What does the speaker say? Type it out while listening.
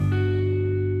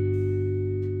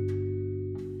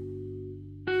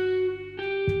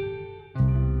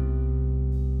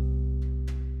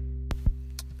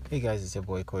Hey guys, it's your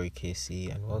boy Corey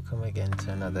KC, and welcome again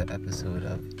to another episode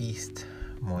of East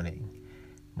Morning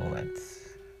Moments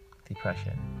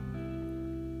Depression.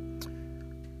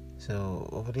 So,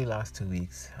 over the last 2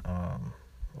 weeks,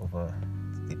 over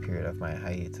the period of my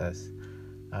hiatus,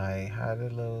 I had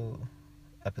a little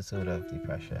episode of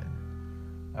depression.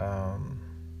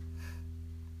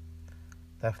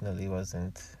 Definitely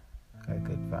wasn't a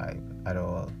good vibe at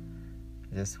all.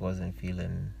 I just wasn't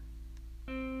feeling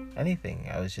anything.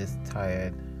 I was just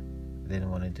tired, didn't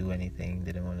want to do anything,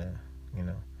 didn't want to,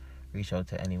 reach out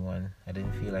to anyone. I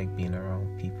didn't feel like being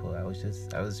around people. I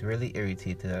was really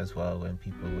irritated as well when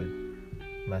people would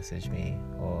message me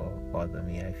or bother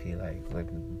me. I feel like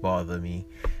would bother me.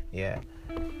 Yeah.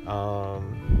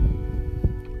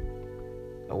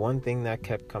 One thing that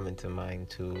kept coming to mind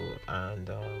too, and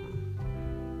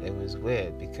it was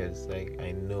weird because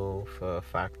I know for a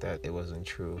fact that it wasn't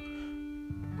true,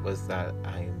 was that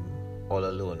I'm all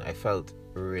alone. I felt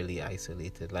really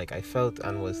isolated. I felt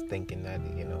and was thinking that,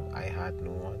 I had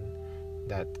no one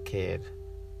that cared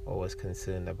or was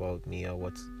concerned about me or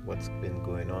what's been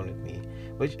going on with me,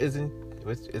 which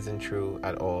isn't true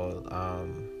at all.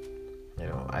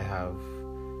 I have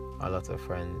a lot of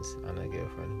friends and a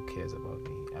girlfriend who cares about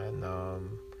me, and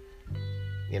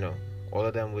all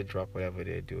of them would drop whatever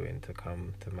they're doing to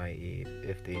come to my aid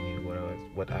if they knew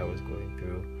what I was going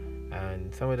through.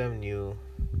 And some of them knew,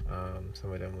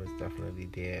 some of them was definitely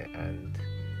there and,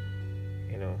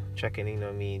 checking in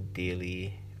on me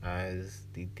daily as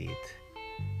the date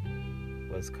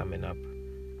was coming up.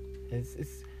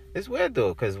 It's weird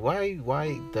though, because why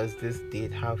does this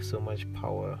date have so much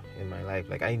power in my life?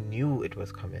 I knew it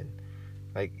was coming.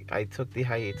 I took the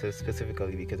hiatus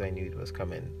specifically because I knew it was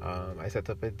coming. I set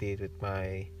up a date with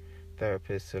my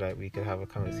therapist so that we could have a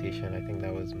conversation. I think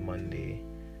that was Monday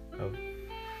of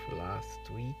last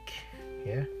week,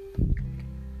 yeah.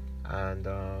 And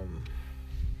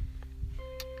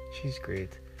she's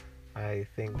great. I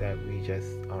think that we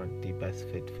just aren't the best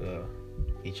fit for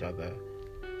each other,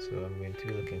 so I'm going to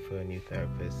be looking for a new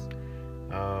therapist.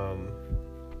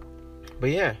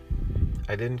 But yeah,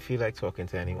 I didn't feel like talking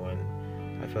to anyone.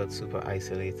 I felt super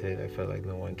isolated. I felt like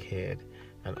no one cared,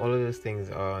 and all of those things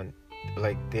aren't,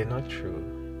 they're not true.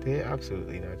 They're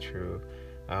absolutely not true.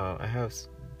 I have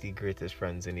the greatest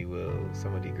friends in the world,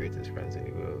 some of the greatest friends in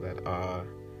the world that are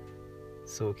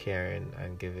so caring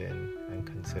and giving and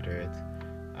considerate,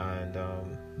 and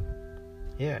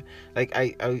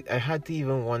I had to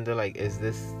even wonder, is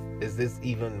this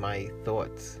even my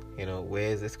thoughts?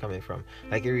 Where is this coming from?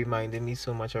 It reminded me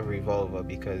so much of Revolver,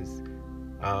 because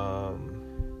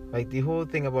the whole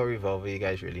thing about Revolver, you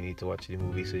guys really need to watch the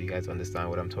movie so you guys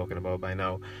understand what I'm talking about by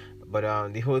now. But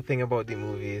the whole thing about the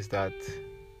movie is that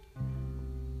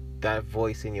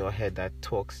voice in your head that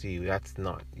talks to you, that's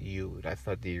not you. That's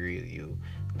not the real you.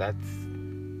 That's,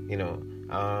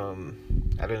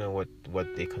 I don't know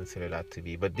what they consider that to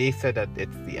be, but they said that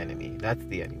it's the enemy. That's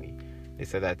the enemy. They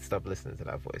said that stop listening to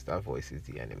that voice. That voice is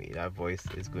the enemy. That voice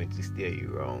is going to steer you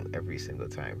wrong every single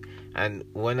time. And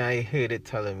when I heard it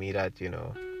telling me that, you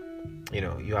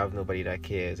have nobody that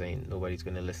cares and nobody's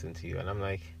going to listen to you, and I'm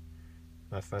like,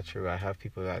 that's not true. I have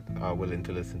people that are willing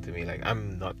to listen to me.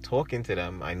 I'm not talking to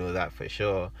them, I know that for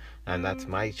sure, and that's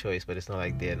my choice, but it's not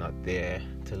like they're not there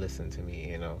to listen to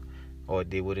me, or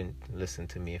they wouldn't listen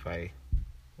to me if I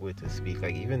were to speak.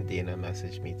 Even Dana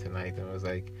messaged me tonight and was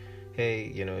like,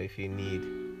 hey, if you need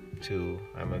to,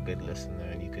 I'm a good listener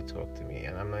and you could talk to me.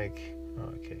 And I'm like,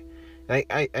 oh, okay.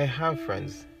 I have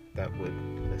friends that would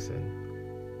listen.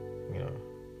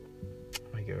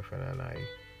 My girlfriend and I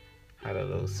had a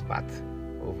little spat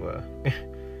over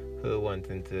her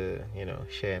wanting to,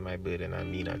 share my burden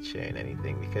and me not sharing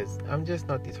anything, because I'm just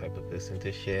not the type of person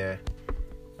to share.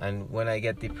 And when I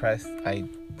get depressed, I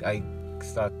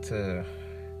start to,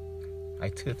 I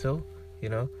turtle,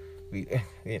 I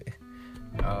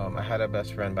had a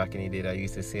best friend back in the day that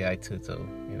used to say I turtle,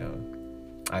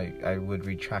 I would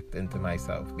retract into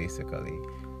myself basically,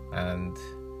 and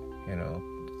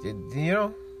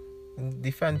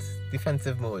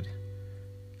defensive mode.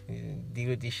 Deal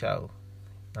with the shell.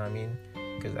 I mean,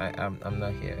 because I'm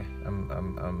not here.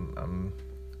 I'm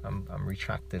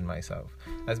retracting myself.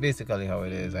 That's basically how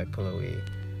it is. I pull away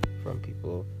from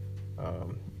people. I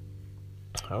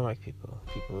don't like people.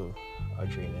 People are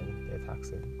draining. They're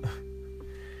taxing.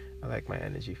 I like my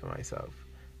energy for myself.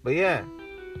 But yeah,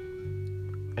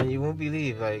 and you won't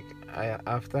believe,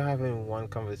 after having one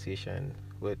conversation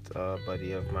with a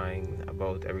buddy of mine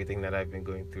about everything that I've been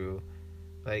going through,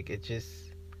 I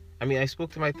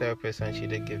spoke to my therapist and she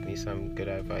did give me some good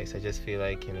advice. I just feel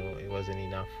like, it wasn't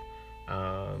enough.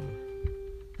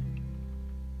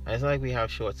 And it's not like we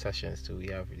have short sessions too. We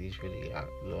have these really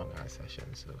long ass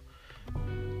sessions. So,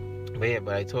 but yeah,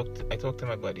 but I talked to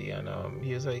my buddy, and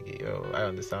he was like, "Yo, I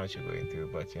understand what you're going through,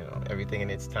 but everything in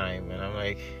its time." And I'm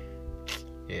like,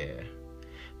 "Yeah,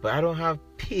 but I don't have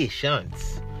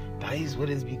patience. That is what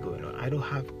is be going on. I don't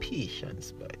have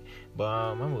patience, but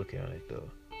I'm working on it though."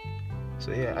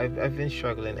 So yeah, I've been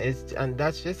struggling. And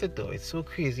that's just it though. It's so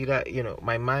crazy that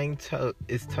my mind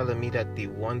is telling me that the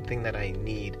one thing that I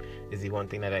need is the one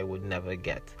thing that I would never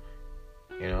get.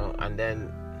 And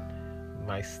then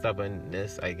my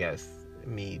stubbornness, I guess,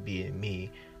 me being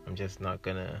me, I'm not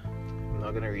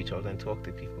gonna reach out and talk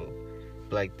to people.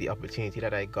 Like, the opportunity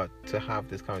that I got to have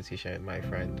this conversation with my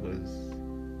friend was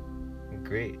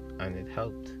great, and it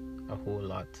helped a whole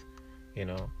lot,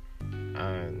 and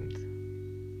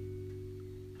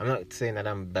I'm not saying that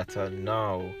I'm better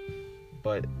now,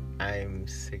 but I'm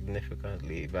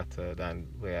significantly better than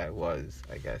where I was,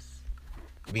 I guess,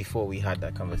 before we had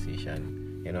that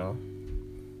conversation,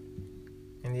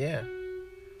 And yeah,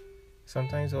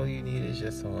 sometimes all you need is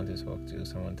just someone to talk to,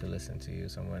 someone to listen to you,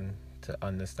 someone to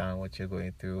understand what you're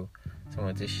going through,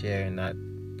 someone to share in that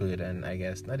burden, I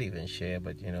guess. Not even share,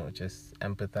 but just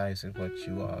empathize with what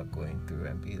you are going through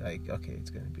and be like, okay, it's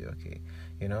going to be okay.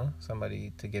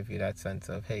 Somebody to give you that sense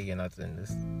of, hey, you're not in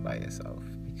this by yourself.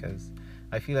 Because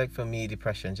I feel like for me,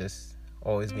 depression just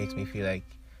always makes me feel like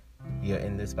you're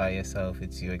in this by yourself.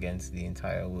 It's you against the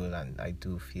entire world, and I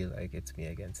do feel like it's me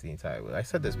against the entire world. I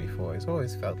said this before, it's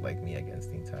always felt like me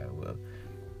against the entire world.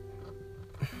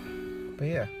 But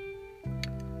yeah,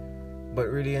 but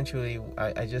really and truly,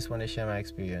 I just want to share my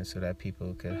experience so that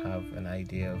people could have an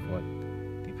idea of what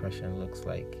depression looks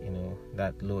like,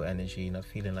 that low energy, not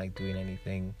feeling like doing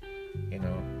anything,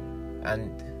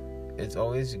 and it's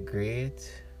always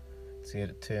great to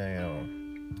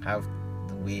have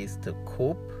the ways to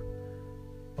cope,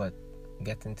 but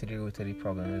getting to the root of the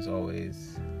problem is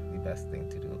always the best thing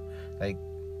to do. Like,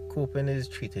 coping is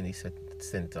treating the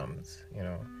symptoms,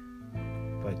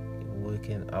 but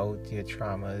working out your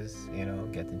traumas,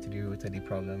 getting to the root of the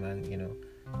problem and,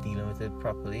 dealing with it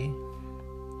properly,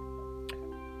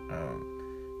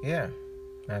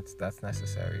 that's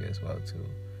necessary as well too.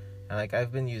 And like,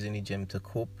 I've been using the gym to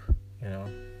cope,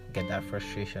 get that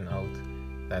frustration out,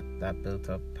 that built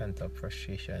up, pent up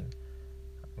frustration,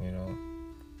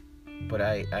 but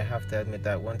I have to admit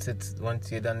that once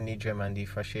you're done in the gym and the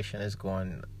frustration is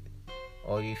gone,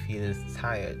 all you feel is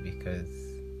tired because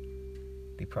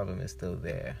the problem is still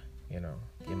there.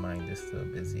 Your mind is still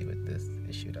busy with this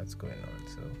issue that's going on.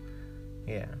 So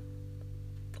yeah,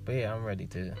 but yeah, I'm ready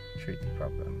to treat the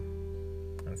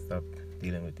problem and stop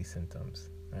dealing with the symptoms.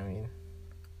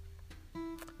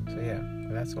 So yeah,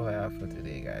 that's all I have for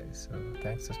today, guys. So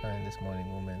thanks for spending this morning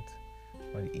moment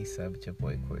on the East Side with your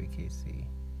boy Corey KC.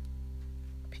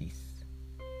 Peace.